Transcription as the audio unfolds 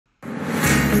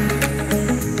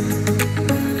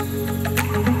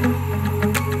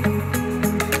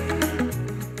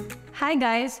Hi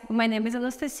guys, my name is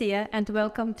Anastasiia and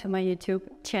welcome to my YouTube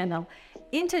channel.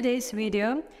 In today's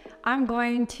video, I'm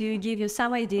going to give you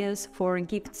some ideas for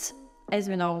gifts. As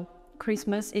we know,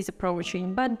 Christmas is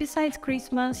approaching, but besides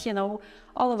Christmas,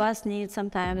 all of us need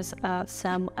sometimes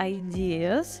some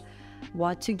ideas.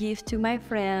 What to give to my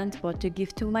friend, what to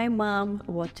give to my mom,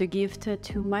 what to give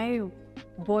to my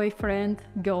boyfriend,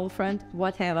 girlfriend,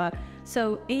 whatever.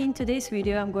 So in today's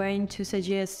video, I'm going to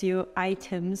suggest you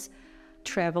items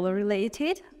travel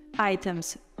related,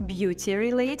 items beauty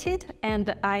related,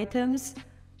 and items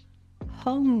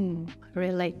home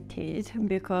related,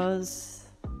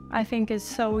 because I think it's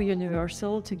so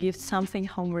universal to give something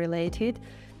home related.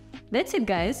 That's it,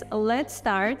 guys. Let's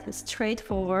start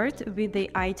straightforward with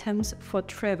the items for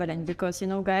traveling, because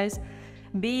guys,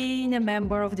 being a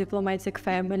member of diplomatic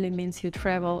family means you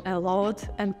travel a lot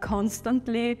and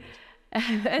constantly,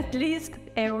 at least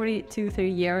every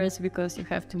 2-3 years, because you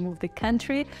have to move the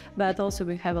country, but also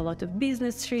we have a lot of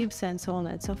business trips and so on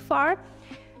and so forth.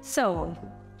 So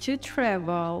to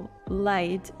travel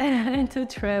light and to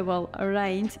travel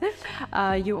right,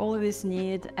 you always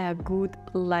need a good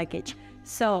luggage.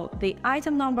 So the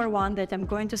item number one that I'm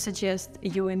going to suggest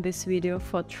you in this video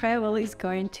for travel is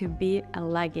going to be a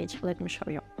luggage. Let me show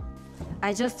you.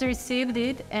 I just received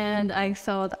it and I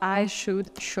thought I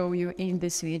should show you in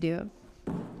this video.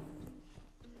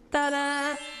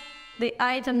 Ta-da! The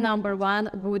item number one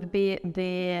would be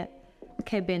the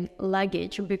cabin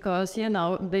luggage, because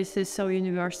this is so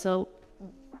universal.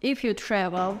 If you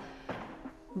travel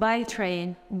by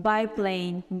train, by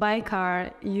plane, by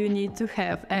car, you need to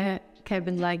have a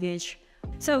cabin luggage.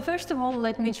 So first of all,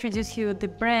 let me introduce you the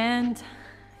brand.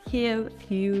 Here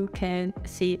you can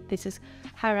see this is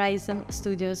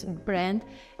horiznstudios brand.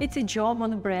 It's a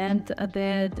German brand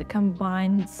that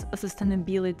combines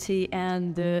sustainability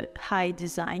and high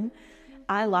design.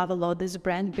 I love a lot this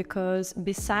brand because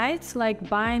besides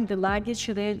buying the luggage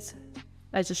that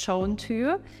I just shown to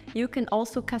you, you can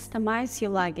also customize your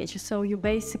luggage. So you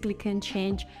basically can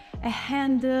change a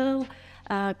handle,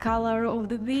 color of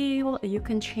the wheel, you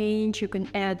can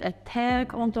add a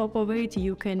tag on top of it,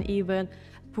 you can even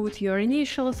put your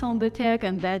initials on the tag,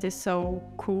 and that is so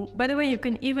cool. By the way, you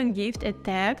can even gift a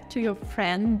tag to your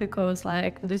friend, because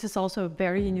this is also a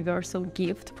very universal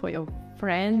gift for your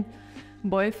friend,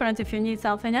 boyfriend, if you need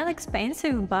something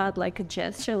inexpensive but a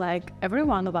gesture, like every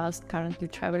one of us currently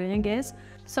traveling, I guess.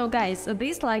 So guys,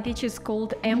 this luggage is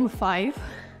called M5.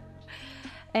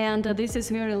 And this is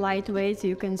very lightweight.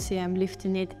 You can see I'm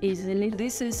lifting it easily.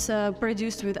 This is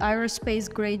produced with aerospace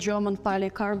grade German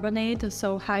polycarbonate,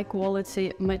 so high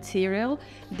quality material.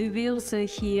 The wheels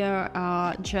here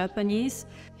are Japanese.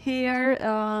 Here,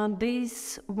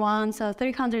 these ones are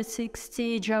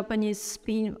 360 Japanese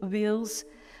spin wheels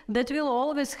that will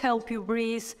always help you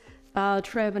breathe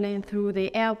traveling through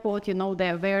the airport.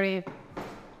 They're very...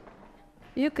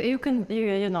 You can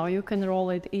roll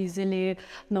it easily,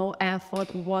 no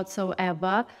effort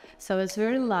whatsoever. So it's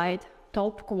very light,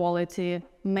 top quality,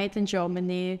 made in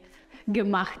Germany,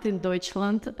 gemacht in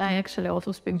Deutschland. I actually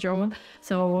also speak German,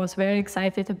 so I was very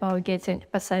excited about getting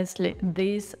precisely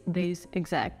this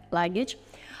exact luggage.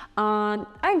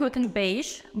 I got in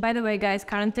beige. By the way, guys,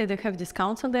 currently they have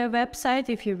discounts on their website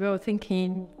if you were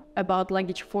thinking about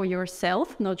luggage for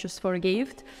yourself, not just for a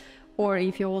gift. Or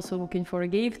if you're also looking for a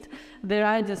gift, there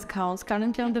are discounts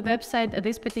currently on the website.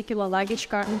 This particular luggage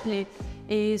currently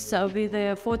is with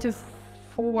a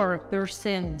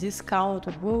 44% discount.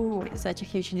 Whoa, such a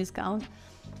huge discount.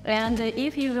 And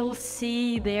if you will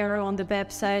see there on the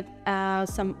website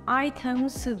some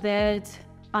items that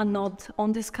are not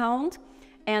on discount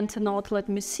and not, let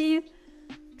me see.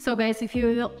 So guys, if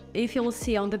you'll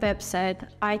see on the website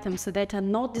items that are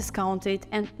not discounted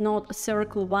and not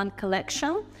Circle 1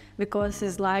 collection, because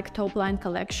it's top line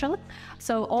collection,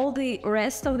 so all the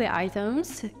rest of the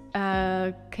items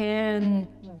can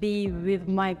be with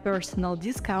my personal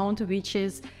discount, which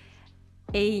is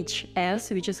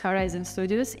HS, which is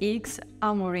horiznstudios X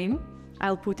Amorim.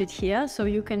 I'll put it here, so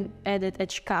you can add it at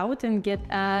checkout and get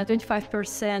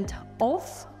 25%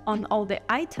 off on all the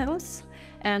items.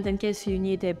 And in case you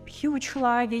need a huge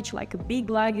luggage, like a big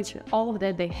luggage, all of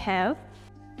that they have.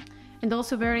 And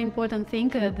also very important thing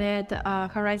that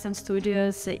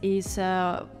horiznstudios is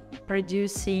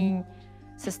producing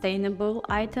sustainable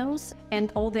items,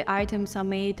 and all the items are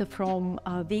made from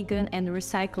vegan and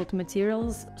recycled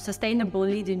materials, sustainable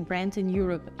leading brand in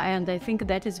Europe. And I think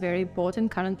that is very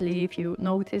important. Currently, if you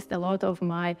noticed, a lot of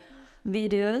my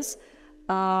videos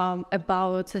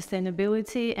about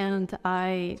sustainability, and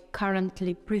I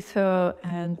currently prefer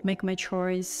and make my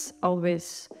choice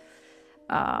always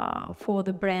for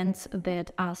the brands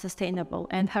that are sustainable.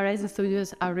 And Horizon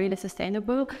Studios are really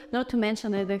sustainable. Not to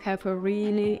mention that they have a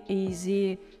really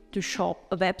easy to shop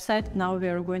website. Now we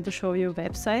are going to show you a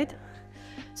website.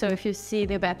 So if you see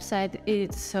the website,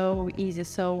 it's so easy,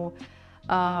 so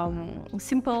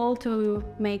simple to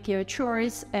make your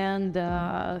choice, and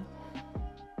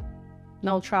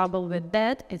no trouble with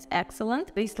that. It's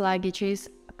excellent. This luggage is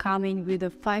coming with a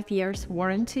 5 years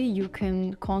warranty. You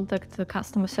can contact the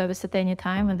customer service at any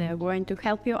time and they're going to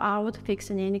help you out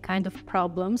fixing any kind of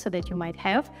problems that you might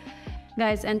have.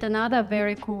 Guys, and another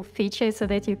very cool feature is so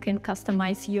that you can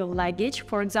customize your luggage.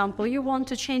 For example, you want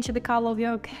to change the color of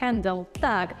your handle,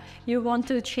 tag. You want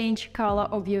to change color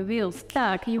of your wheels,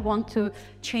 tag. You want to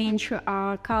change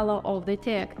color of the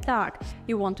tag.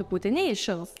 You want to put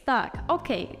initials, tag.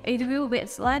 Okay, it will be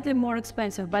slightly more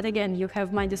expensive, but again, you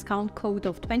have my discount code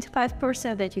of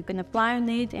 25% that you can apply on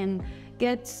it and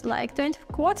get like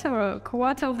quarter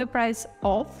of the price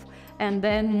off. And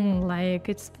then like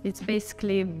it's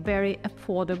basically very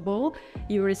affordable.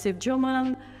 You receive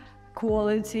German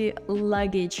quality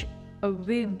luggage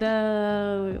with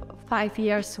the 5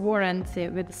 years warranty,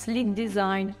 with sleek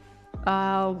design,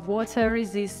 water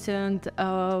resistant,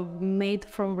 made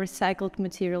from recycled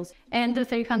materials, and the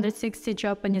 360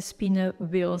 Japanese spinner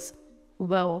wheels.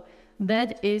 Well,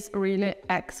 that is really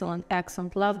excellent.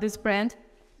 Love this brand.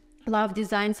 Love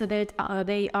designs that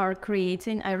they are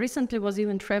creating. I recently was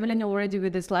even traveling already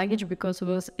with this luggage because I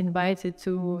was invited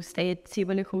to stay at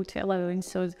Tivoli Hotel. I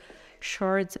saw a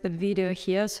short video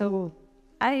here, so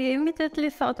I immediately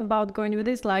thought about going with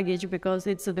this luggage because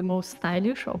it's the most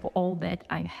stylish of all that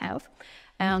I have,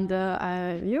 and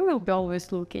you will be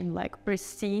always looking like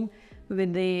pristine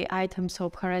with the items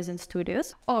of Horizon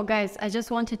Studios. Oh guys, I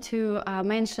just wanted to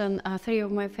mention 3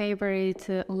 of my favorite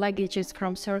luggages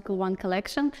from Circle One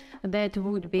collection. That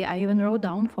would be, I even wrote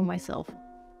down for myself.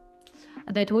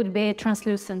 That would be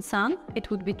translucent sun, it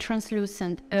would be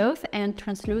translucent earth, and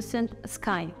translucent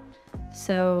sky.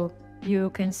 So you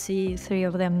can see 3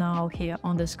 of them now here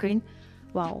on the screen.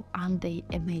 Wow, aren't they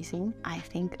amazing? I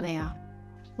think they are.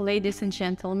 Ladies and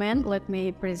gentlemen, let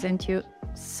me present you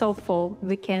so full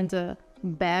weekend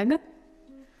bag.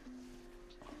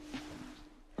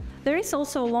 There is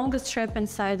also a longer strap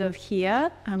inside of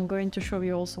here. I'm going to show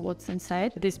you also what's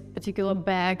inside. This particular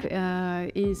bag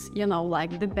is, you know,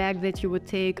 like the bag that you would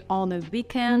take on a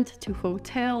weekend to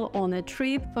hotel, on a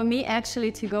trip. For me,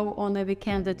 actually, to go on a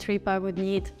weekend trip, I would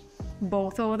need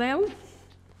both of them.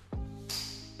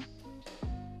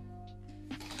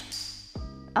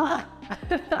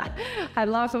 I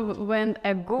love when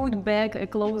a good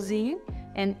bag closes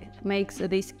and makes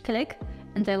this click,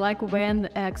 and I like when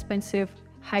expensive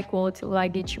high quality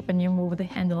luggage, when you move the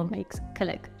handle, makes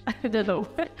click. I don't know.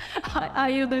 Are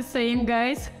you the same,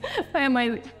 guys? Am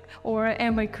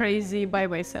I crazy by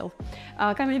myself?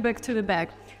 Coming back to the bag.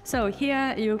 So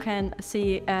here you can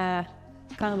see a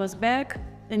canvas bag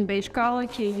in beige color.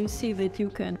 Here you see that you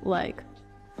can like,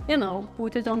 you know,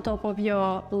 put it on top of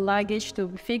your luggage to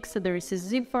be fixed. There is a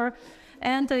zipper,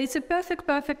 and it's a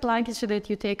perfect luggage that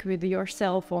you take with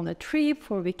yourself on a trip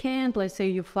for weekend. Let's say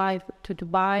you fly to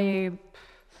Dubai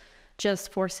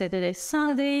just for Saturday,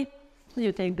 Sunday.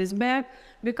 You take this bag,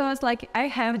 because like I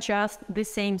have just the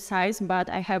same size, but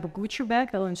I have a Gucci bag.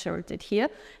 I'll insert it here,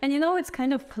 and you know, it's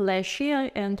kind of flashy,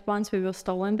 and once we were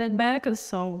stolen that bag,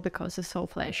 so because it's so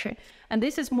flashy. And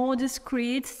this is more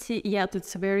discreet, yet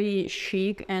it's very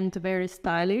chic and very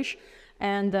stylish.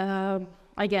 And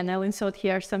again, I'll insert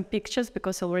here some pictures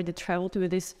because I already traveled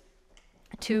with this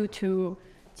to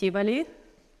Tivoli,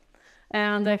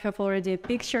 and I have already a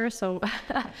picture, so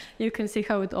you can see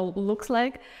how it all looks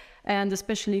like. And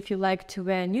especially if you like to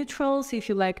wear neutrals, if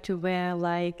you like to wear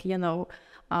like, you know,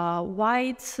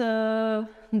 whites, the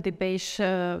beige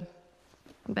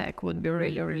bag would be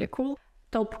really cool.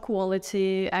 Top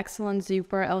quality, excellent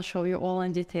zipper. I'll show you all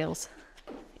in details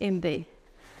in the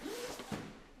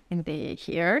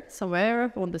here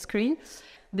somewhere on the screen.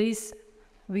 This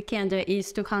weekend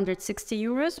is 260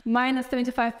 euros minus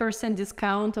 25%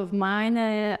 discount of mine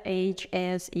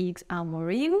HSX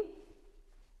Amorim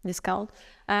discount.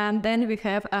 And then we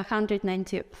have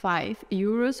 195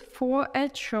 euros for a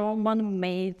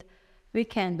German-made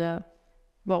weekender.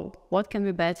 Well, what can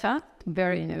be better?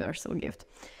 Very universal gift.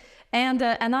 And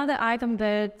another item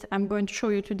that I'm going to show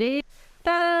you today.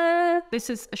 This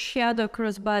is a shadow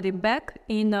crossbody bag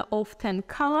in off tan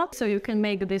color, so you can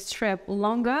make this strap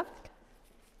longer.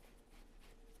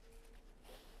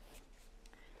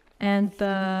 And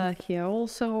here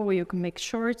also you can make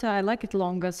shorter. I like it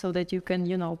longer so that you can,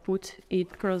 you know, put it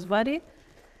crossbody.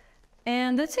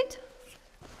 And that's it.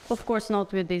 Of course,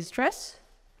 not with this dress.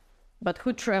 But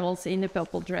who travels in a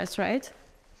purple dress, right?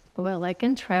 Well, I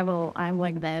can travel. I'm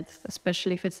like that,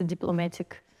 especially if it's a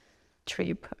diplomatic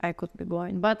trip I could be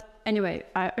going. But anyway,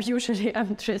 usually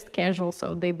I'm dressed casual,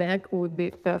 so the bag would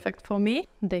be perfect for me.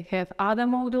 They have other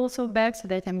models of bags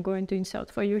that I'm going to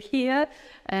insert for you here.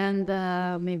 And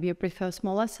maybe you prefer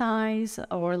smaller size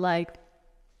or like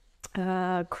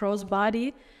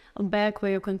crossbody bag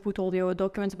where you can put all your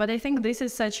documents. But I think this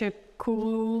is such a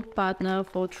cool partner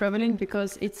for traveling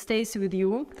because it stays with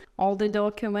you, all the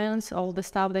documents, all the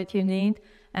stuff that you need.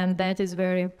 And that is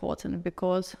very important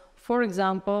because, for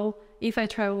example, if I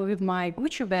travel with my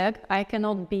Gucci bag, I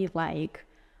cannot be like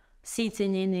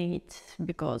sitting in it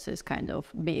because it's kind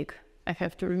of big. I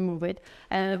have to remove it.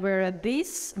 Where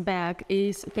this bag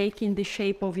is taking the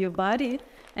shape of your body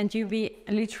and you be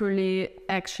literally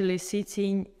actually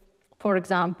sitting, for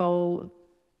example,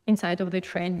 inside of the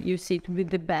train, you sit with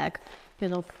the bag, you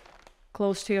know,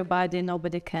 close to your body,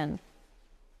 nobody can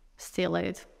steal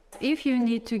it. If you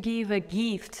need to give a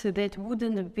gift that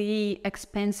wouldn't be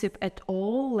expensive at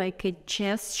all, like a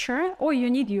gesture, or you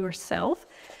need yourself,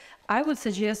 I would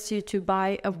suggest you to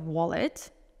buy a wallet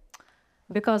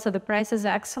because the price is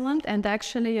excellent. And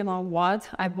actually, you know what?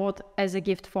 I bought as a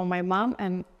gift for my mom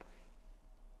and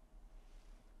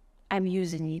I'm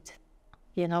using it,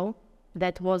 you know?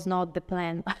 That was not the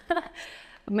plan.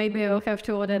 Maybe I'll have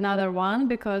to order another one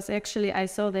because actually I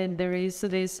saw that there is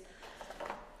this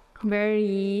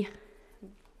very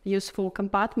useful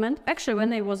compartment. Actually,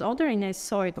 when I was ordering, I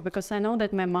saw it because I know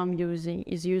that my mom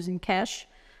is using cash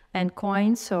and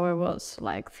coins. So I was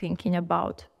like thinking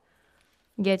about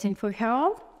getting for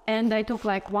her. And I took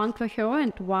like one for her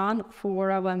and one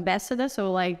for our ambassador.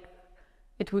 So like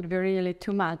it would be really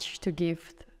too much to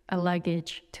give a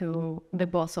luggage to the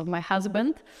boss of my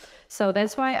husband. So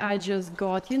that's why I just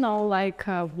got, you know, like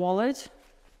a wallet.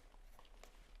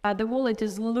 The wallet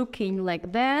is looking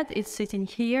like that. It's sitting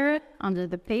here under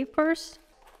the papers.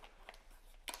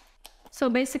 So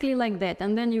basically like that.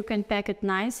 And then you can pack it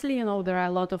nicely. You know, there are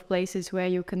a lot of places where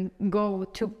you can go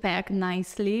to pack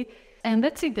nicely. And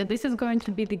that's it. This is going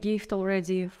to be the gift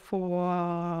already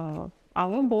for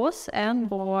our boss. And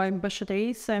for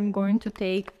ambassadors, I'm going to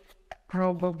take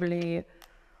probably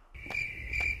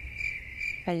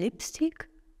a lipstick.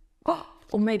 Oh!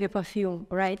 Or maybe a perfume,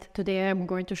 right? Today I'm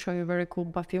going to show you a very cool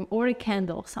perfume or a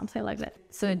candle, something like that.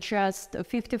 So just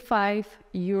 55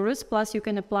 euros, plus you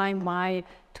can apply my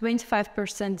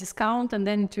 25% discount and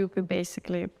then it will be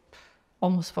basically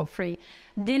almost for free.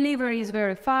 Delivery is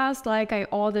very fast, like I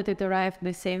ordered it, arrived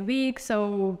the same week,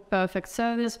 so perfect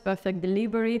service, perfect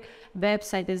delivery.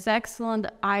 Website is excellent,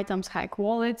 items high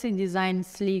quality, design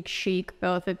sleek, chic,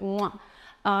 perfect.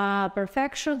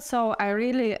 Perfection. So I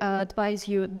really advise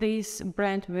you this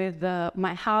brand with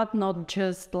my heart, not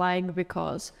just like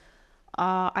because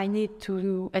I need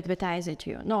to advertise it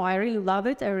to you. No, I really love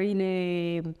it. I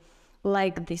really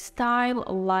like the style,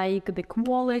 like the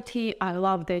quality. I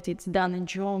love that it's done in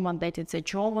German, that it's a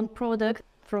German product.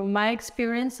 From my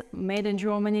experience, made in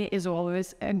Germany is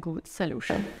always a good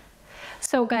solution.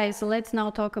 So guys, let's now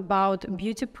talk about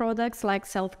beauty products like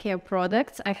self-care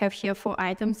products. I have here 4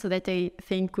 items that I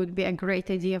think could be a great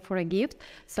idea for a gift.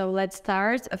 So let's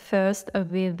start first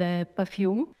with the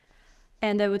perfume.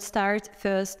 And I would start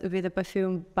first with a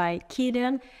perfume by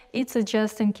Kilian. It's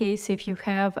just in case if you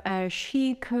have a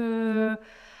chic friend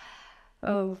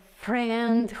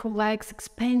who likes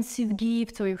expensive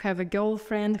gifts, or you have a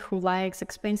girlfriend who likes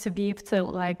expensive gifts.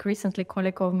 Like recently, a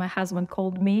colleague of my husband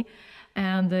called me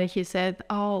and he said,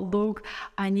 oh, look,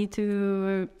 I need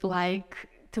to buy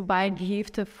a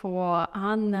gift for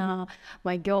Anna,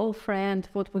 my girlfriend.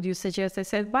 What would you suggest? I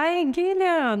said, buy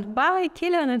Kilian.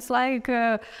 It's like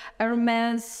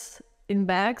Hermes in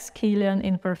bags, Kilian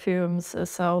in perfumes.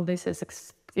 So this is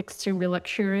extremely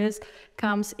luxurious.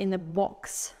 Comes in a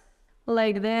box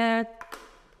like that.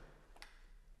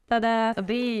 Ta-da!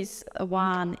 This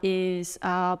one is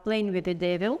Playing with the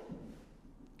Devil.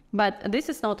 But this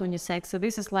is not unisex, so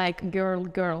this is like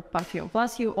girl perfume.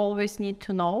 Plus you always need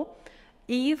to know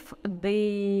if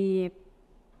the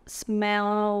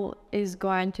smell is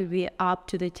going to be up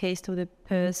to the taste of the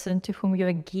person to whom you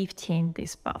are gifting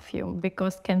this perfume,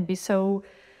 because it can be so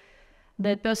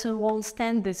that person won't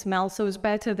stand the smell. So it's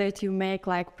better that you make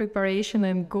like preparation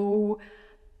and go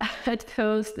at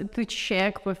first to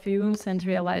check perfumes and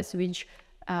realize which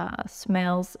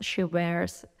smells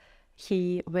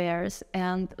he wears,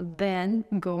 and then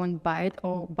go and buy it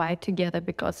or buy it together,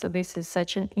 because this is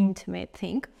such an intimate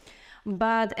thing.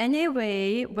 But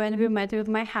anyway, when we met with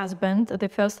my husband, the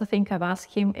first thing I've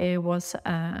asked him was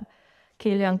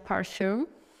Kilian perfume.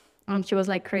 And she was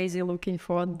like crazy looking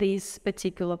for this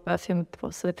particular perfume. It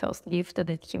was the first gift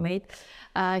that he made.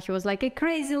 He was like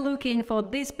crazy looking for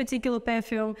this particular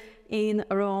perfume in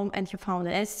Rome, and he found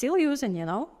it. I'm still using, you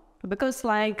know, because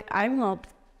like I'm not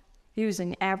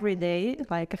using every day,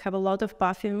 like I have a lot of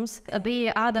perfumes. The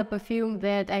other perfume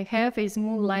that I have is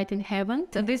Moonlight in Heaven.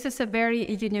 So this is a very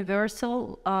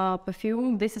universal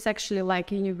perfume. This is actually like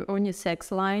unisex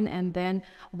line, and then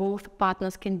both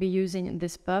partners can be using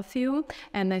this perfume.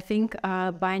 And I think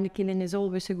buying a killing is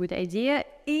always a good idea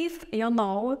if you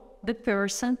know the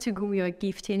person to whom you're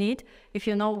gifting it, if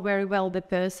you know very well the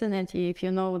person, and if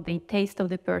you know the taste of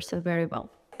the person very well.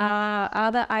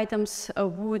 Other items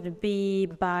would be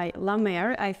by La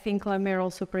Mer. I think La Mer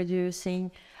also producing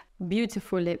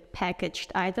beautifully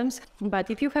packaged items.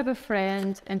 But if you have a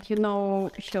friend and you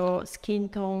know your skin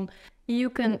tone,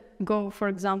 you can go, for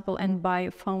example, and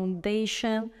buy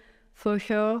foundation for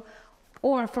her.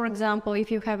 Or, for example,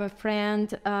 if you have a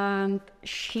friend and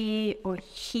she or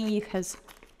he has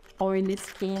oily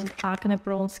skin,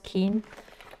 acne-prone skin,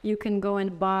 you can go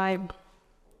and buy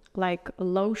like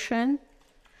lotion.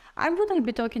 I wouldn't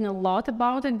be talking a lot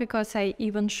about it because I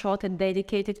even shot a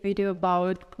dedicated video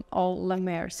about all La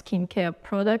Mer skincare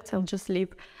products. I'll just leave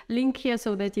link here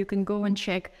so that you can go and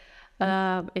check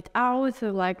it out,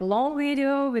 like long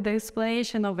video with the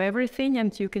explanation of everything,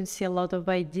 and you can see a lot of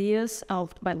ideas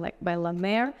by La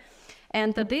Mer.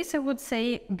 And this, I would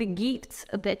say, the gifts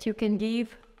that you can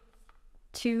give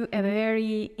to a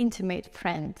very intimate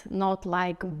friend, not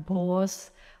like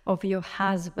boss of your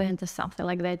husband or something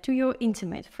like that, to your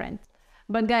intimate friend.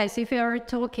 But guys, if you are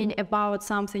talking about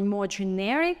something more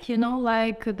generic, you know,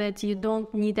 like that you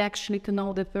don't need actually to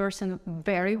know the person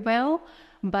very well,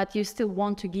 but you still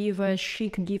want to give a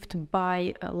chic gift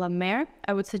by La Mer,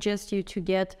 I would suggest you to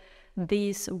get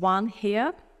this one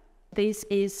here. This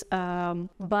is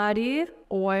body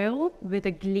oil with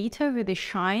a glitter, with a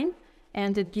shine,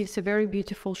 and it gives a very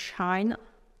beautiful shine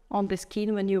on the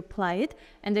skin when you apply it.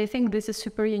 And I think this is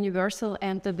super universal,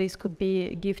 and this could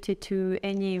be gifted to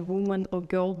any woman or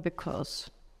girl because,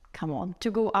 come on,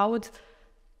 to go out,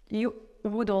 you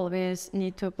would always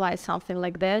need to apply something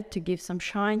like that to give some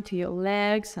shine to your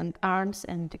legs and arms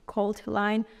and decollete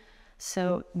line.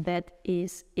 So that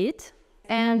is it.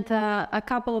 And a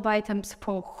couple of items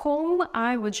for home,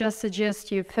 I would just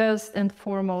suggest you first and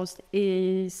foremost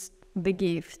is the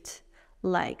gift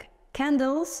like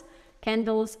candles.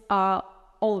 Candles are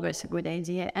always a good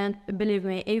idea, and believe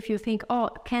me, if you think, oh,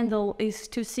 candle is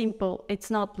too simple,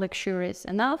 it's not luxurious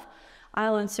enough,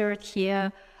 I'll insert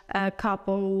here a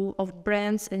couple of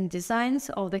brands and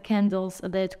designs of the candles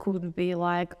that could be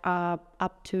like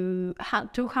up to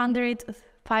 200,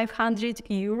 500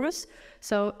 euros.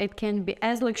 So it can be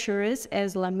as luxurious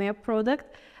as La Mer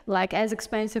product, like as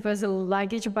expensive as a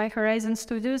luggage by Horizon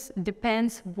Studios.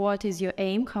 Depends what is your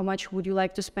aim, how much would you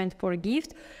like to spend for a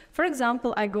gift. For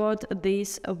example, I got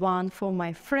this one for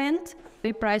my friend.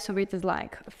 The price of it is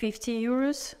like 50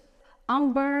 euros.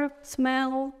 Amber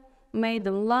smell, made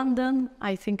in London.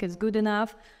 I think it's good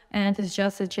enough, and it's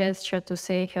just a gesture to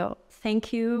say her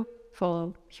thank you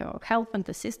for her help and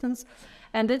assistance.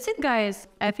 And that's it, guys.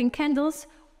 I think candles.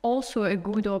 Also, a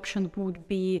good option would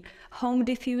be home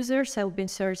diffusers. I'll be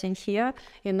inserting here,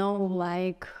 you know,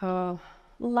 like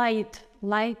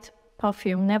light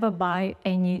perfume. Never buy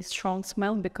any strong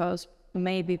smell because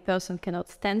maybe person cannot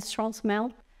stand strong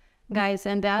smell. Guys,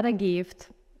 and the other gift,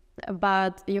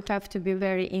 but you have to be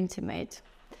very intimate.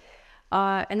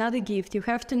 Another gift, you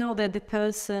have to know that the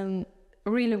person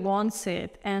really wants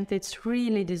it and it's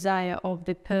really desire of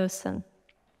the person.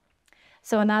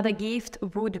 So another gift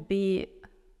would be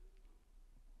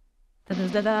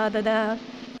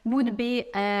would be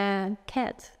a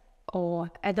cat or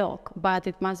a dog, but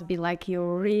it must be like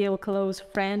your real close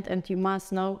friend, and you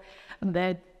must know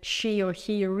that she or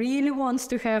he really wants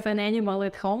to have an animal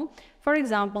at home. For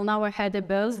example, now I had a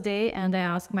birthday and I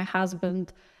asked my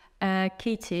husband a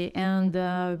kitty, and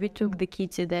we took the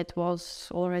kitty that was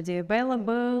already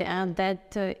available, and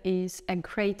that is a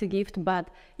great gift, but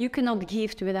you cannot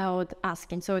gift without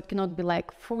asking, so it cannot be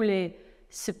like fully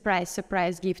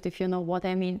surprise gift, if you know what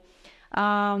I mean.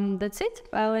 That's it.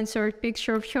 I'll insert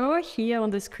picture of her here on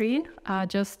the screen,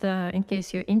 just in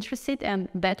case you're interested, and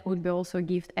that would be also a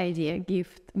gift idea.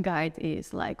 Gift guide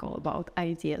is like all about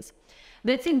ideas.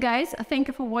 That's it, guys. Thank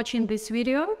you for watching this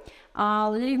video.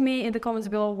 Leave me in the comments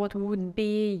below what would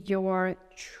be your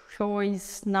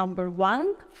choice number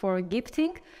 1 for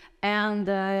gifting, and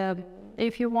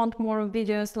if you want more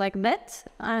videos like that,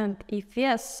 and if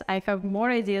yes, I have more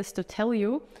ideas to tell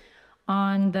you,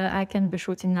 and I can be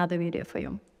shooting another video for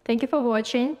you. Thank you for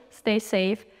watching. Stay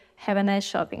safe. Have a nice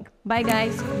shopping. Bye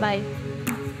guys. Bye.